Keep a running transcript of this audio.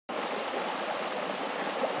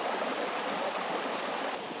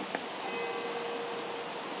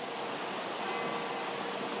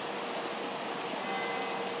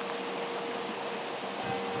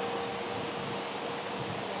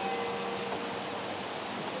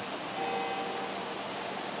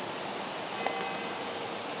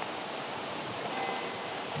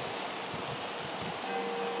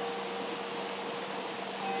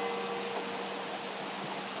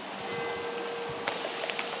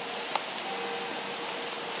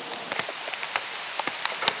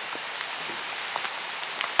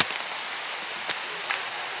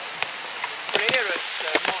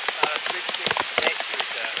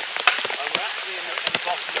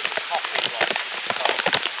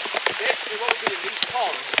what we do in these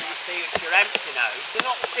ponds, you see which are empty now, they're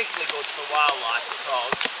not particularly good for wildlife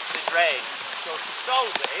because they drain. So to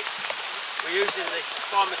solve it, we're using this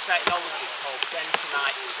form of technology called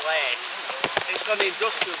Bentonite clay. It's got an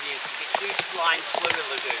industrial usage, it's used to line slurry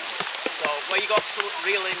lagoons. So where you got something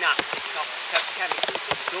really nasty, not chemicals,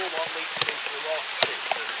 but you don't want leaching into the water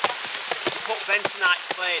system, you put Bentonite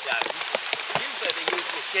clay down. Usually they use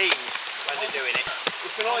machines when they're doing it. We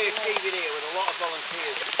can only achieve it here with a lot of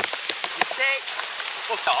volunteers. You take the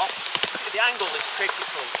foot off, the angle is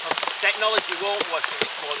critical. Technology won't work if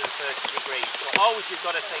it's more than 30 degrees. So always you've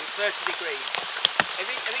got to think 30 degrees. If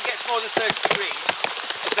it gets more than 30 degrees,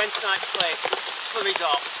 the Bentonite clay slurries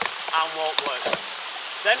off and won't work.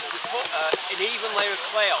 Then we put an even layer of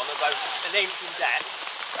clay on about an inch in depth,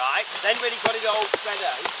 right? Then when you've got it all spread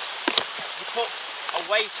out, you put a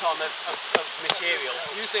weight on of material.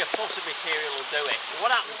 Usually a foot of material will do it. And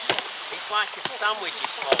what happens? It's like a sandwich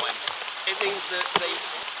is flowing. It means that the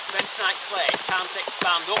Bentonite clay can't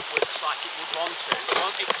expand upwards like it would want to.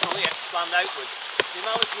 It can only expand outwards. The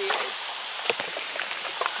analogy is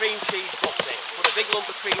cream cheese butter. Put a big lump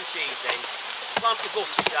of cream cheese in, slamp the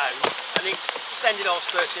butter down, and it's sending all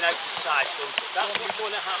spurting out to the side, doesn't it? That's what's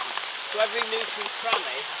going to happen. So every nook and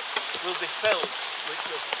cranny will be filled with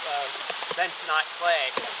Bentonite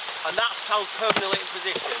clay, and that's held permanently in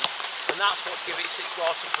position, and that's what's giving it its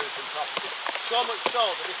waterproofing property. So much so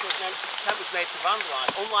that if the tent was made to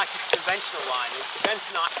vandalise, unlike a conventional lining, the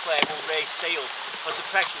Bentonite clay will reseal as the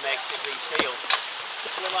pressure makes it reseal.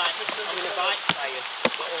 We're like having a bike tyre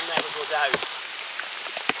that will never go down.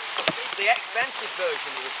 The expensive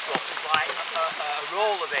version of the stuff is like a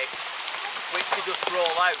roll of it, which you just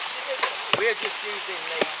roll out. We're just using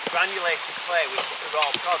the granulated clay, which is the raw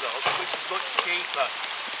product, which is much cheaper.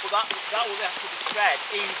 But that will have to be spread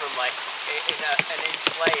evenly in an inch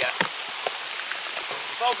layer.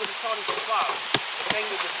 If all goes according to plan, the thing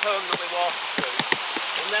will be permanently waterproof.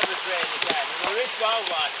 Will never drain again. And there is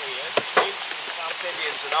wildlife here,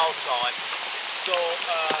 amphibians and all sorts. So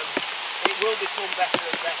it will become better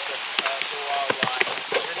and better for wildlife.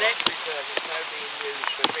 The nature reserve is now being used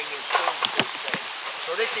for bringing film shoots in.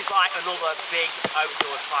 So this is like another big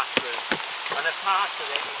outdoor classroom, and a part of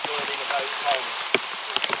it is learning about ponds.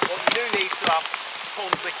 But you do need to have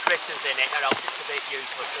ponds with critters in it, or else it's a bit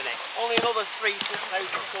useless, isn't it? Only another 3,000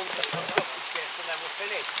 tons of construction shift and then we're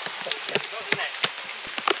finished. Isn't it?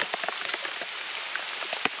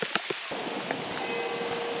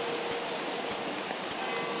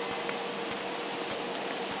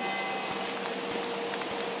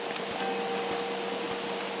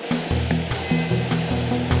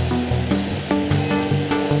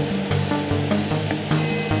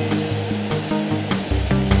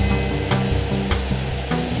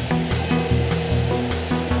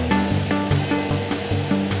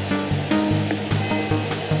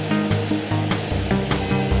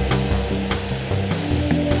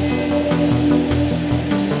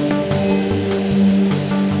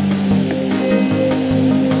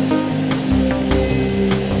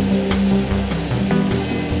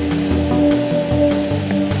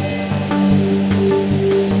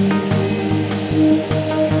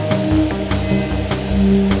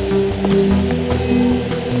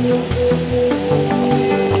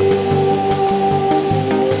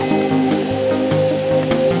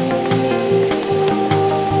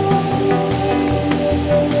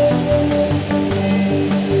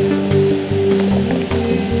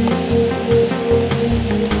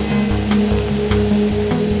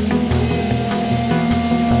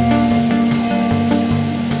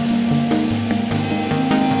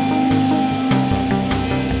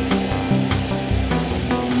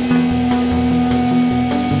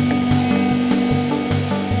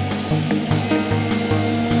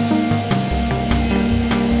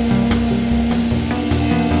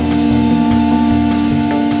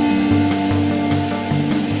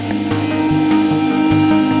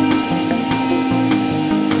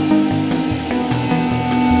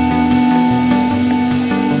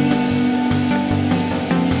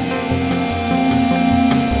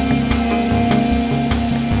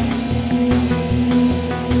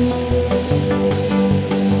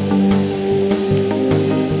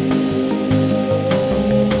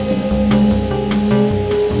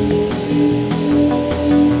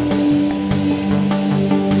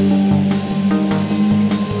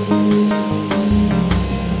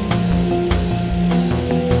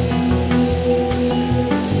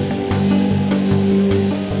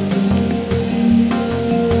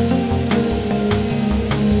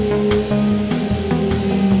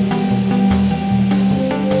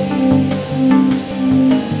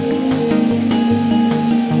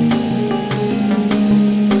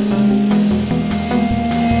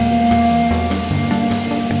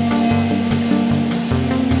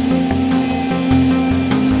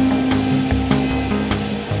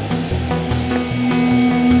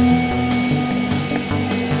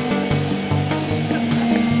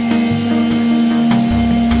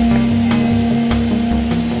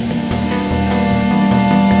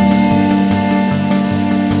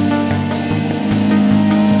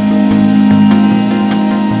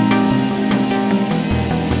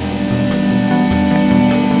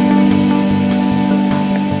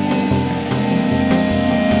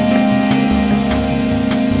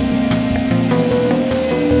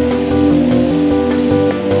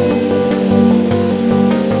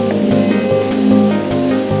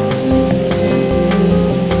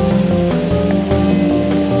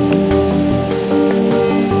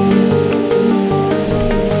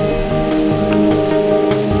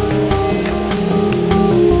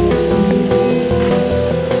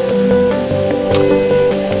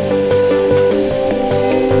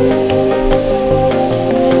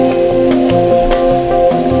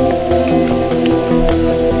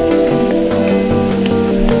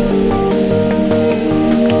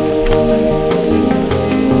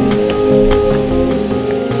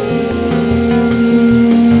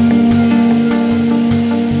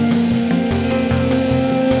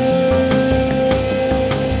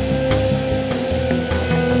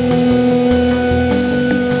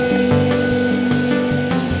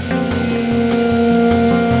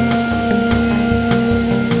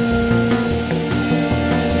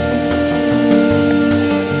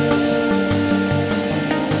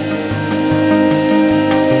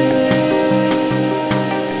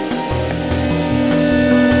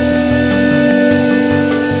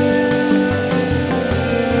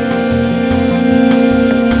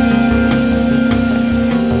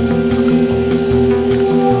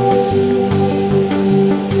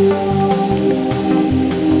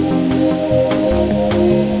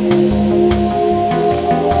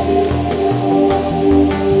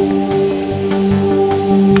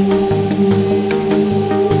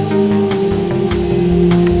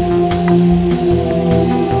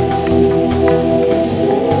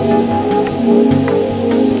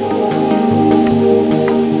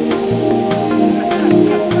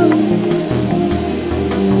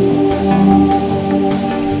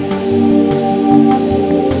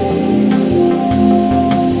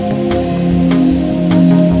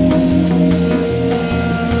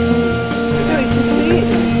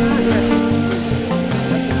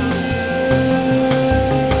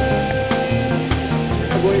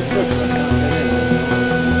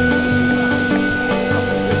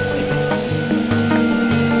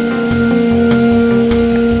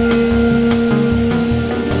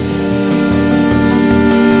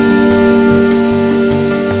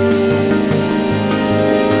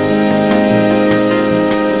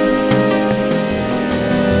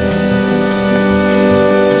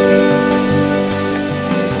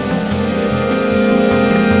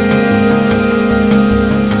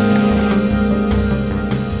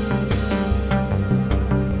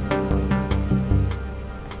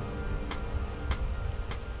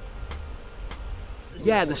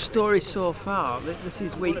 Yeah, the story so far, this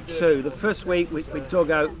is week 2. The first week we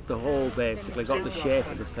dug out the hole basically, got the shape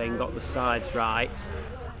of the thing, got the sides right.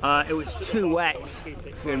 It was too wet,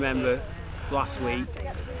 if you remember, last week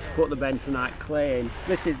to put the bentonite clay in.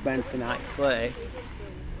 This is bentonite clay,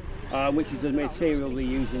 which is the material we're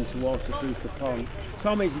using to waterproof the pond.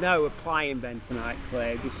 Tom is now applying bentonite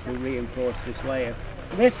clay just to reinforce this layer.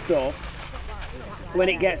 This stuff, when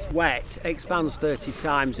it gets wet, expands 30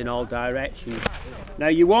 times in all directions. Now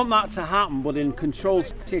you want that to happen, but in a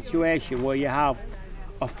controlled situation where you have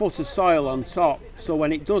a foot of soil on top, so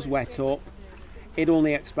when it does wet up, it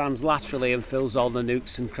only expands laterally and fills all the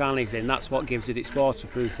nooks and crannies in. That's what gives it its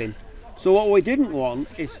waterproofing. So what we didn't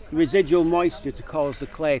want is residual moisture to cause the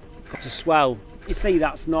clay to swell. You see,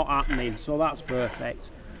 that's not happening, so that's perfect.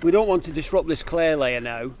 We don't want to disrupt this clay layer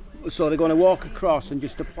now, so they're going to walk across and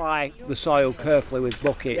just apply the soil carefully with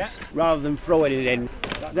buckets rather than throwing it in.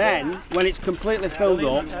 Then, when it's completely filled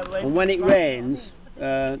up and when it rains,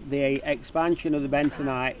 the expansion of the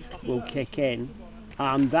bentonite will kick in,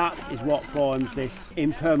 and that is what forms this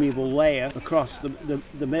impermeable layer across the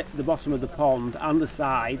bottom of the pond and the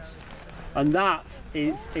sides, and that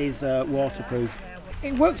is waterproof.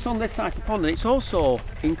 It works on this side of the pond, and it's also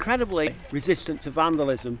incredibly resistant to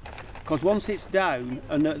vandalism, because once it's down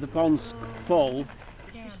and the pond's full,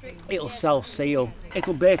 it'll self-seal.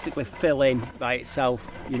 It'll basically fill in by itself,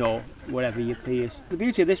 you know, wherever you pierce. The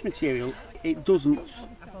beauty of this material, it doesn't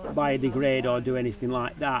biodegrade or do anything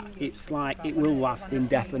like that. It's like it will last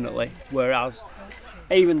indefinitely, whereas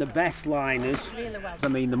even the best liners, I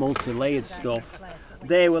mean the multi-layered stuff,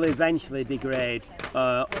 they will eventually degrade,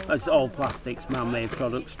 as all plastics, man-made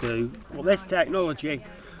products do. Well, this technology,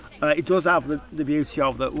 it does have the beauty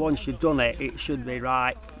of that once you've done it, it should be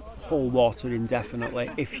right, hold water indefinitely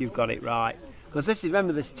if you've got it right. Because this is,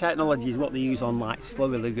 remember, this technology is what they use on like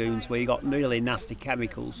slurry lagoons where you got really nasty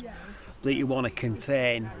chemicals that you want to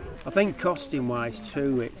contain. I think costing wise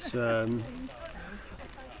too, it's for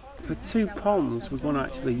 2 ponds we're going to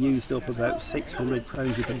actually used up about £600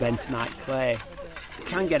 of the bentonite clay. You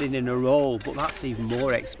can get it in a roll, but that's even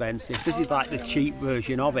more expensive. This is like the cheap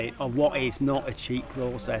version of it, of what is not a cheap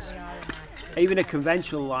process. Even a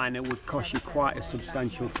conventional liner would cost you quite a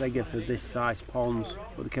substantial figure for this size ponds,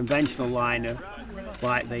 but the conventional liner,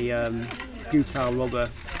 like the butyl rubber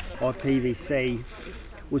or PVC,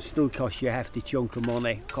 would still cost you a hefty chunk of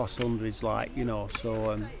money, cost hundreds, like, you know.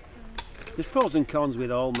 So there's pros and cons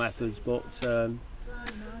with all methods, but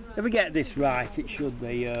if we get this right, it should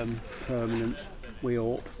be permanent, we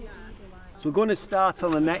hope. So we're going to start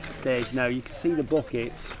on the next stage now. You can see the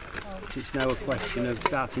buckets. It's now a question of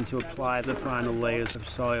starting to apply the final layers of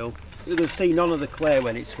soil. You'll see none of the clay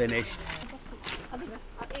when it's finished.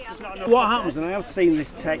 What happens, and I have seen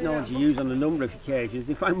this technology used on a number of occasions,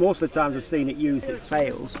 in fact most of the times I've seen it used, it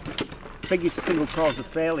fails. The biggest single cause of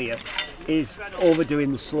failure is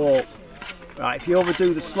overdoing the slope. Right, if you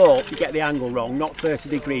overdo the slope, you get the angle wrong, not 30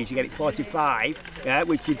 degrees, you get it 45, yeah,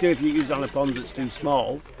 which you do if you use it on a pond that's too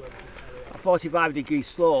small. A 45-degree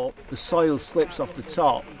slope, the soil slips off the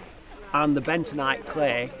top and the bentonite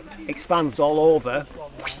clay expands all over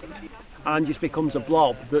and just becomes a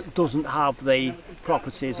blob that doesn't have the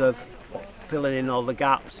properties of filling in all the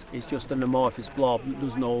gaps. It's just an amorphous blob that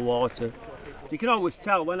does no water. You can always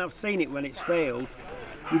tell, when I've seen it when it's failed,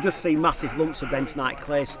 you just see massive lumps of bentonite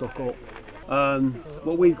clay stuck up.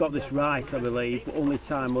 But we've got this right, I believe, but only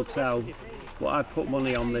time will tell. But I put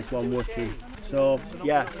money on this one working. So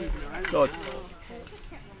yeah, good.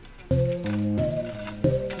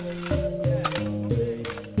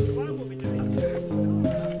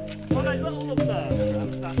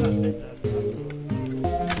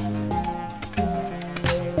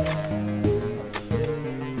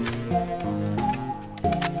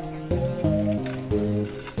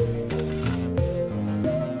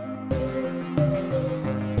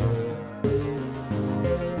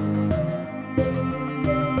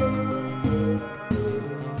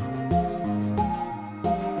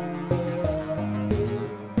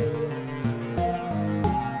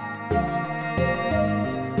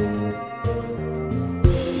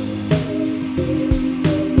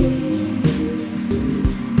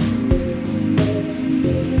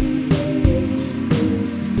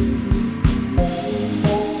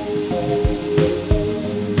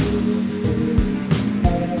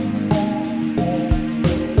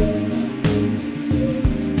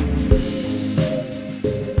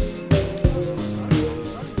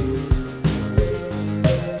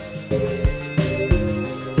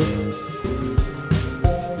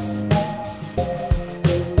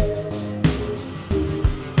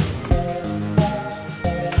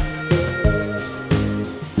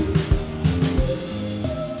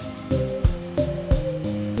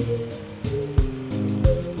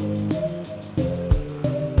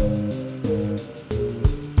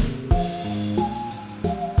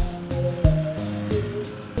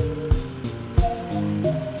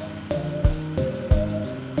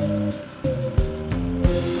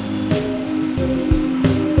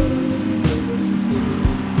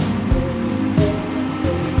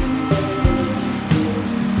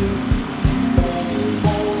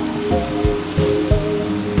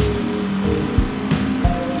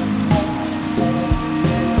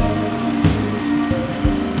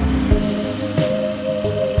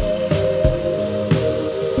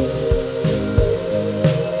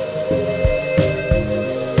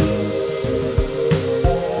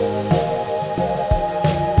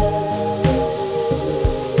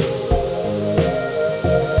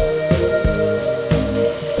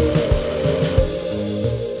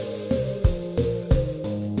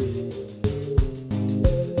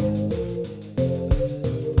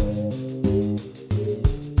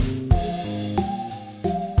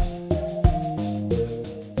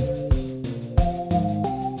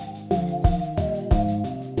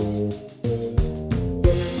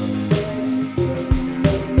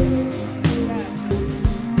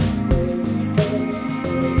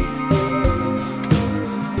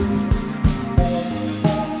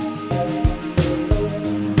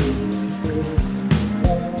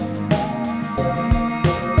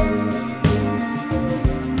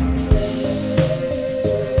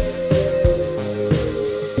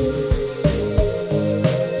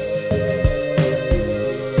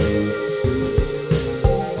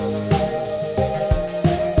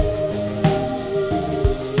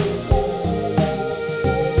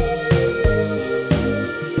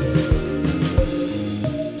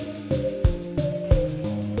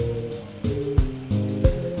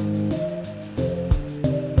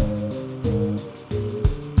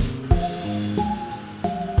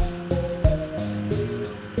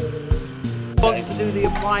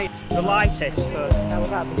 white, the lightest for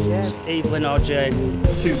Evelyn or Jane.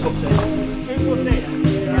 2 foot in. 2 foot in.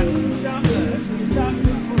 Yeah. Start there. Start 2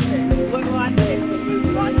 foot in. Look like this.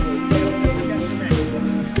 Move right to the field and get the next.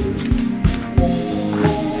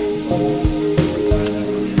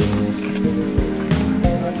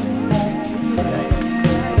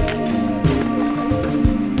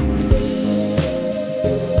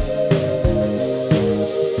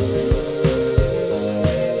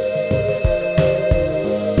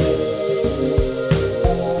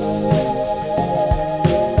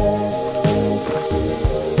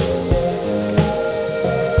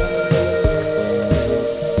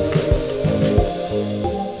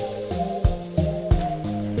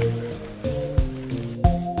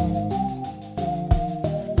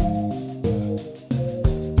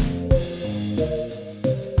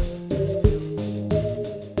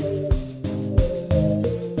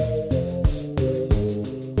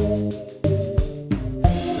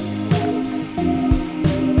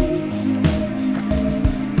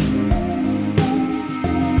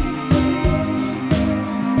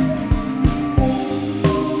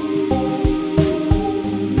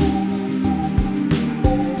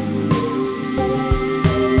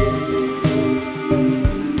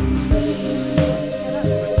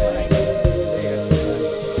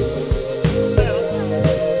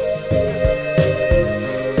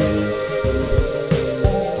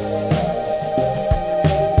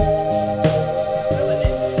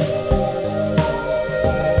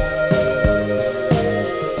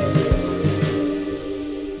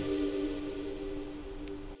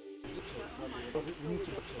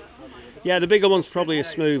 Yeah, the bigger one's probably a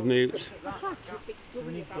smooth newt,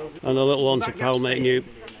 and the little one's a palmate newt,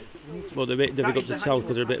 but they're a bit difficult to tell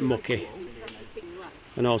because they're a bit mucky,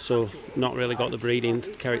 and also not really got the breeding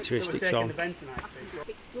characteristics on.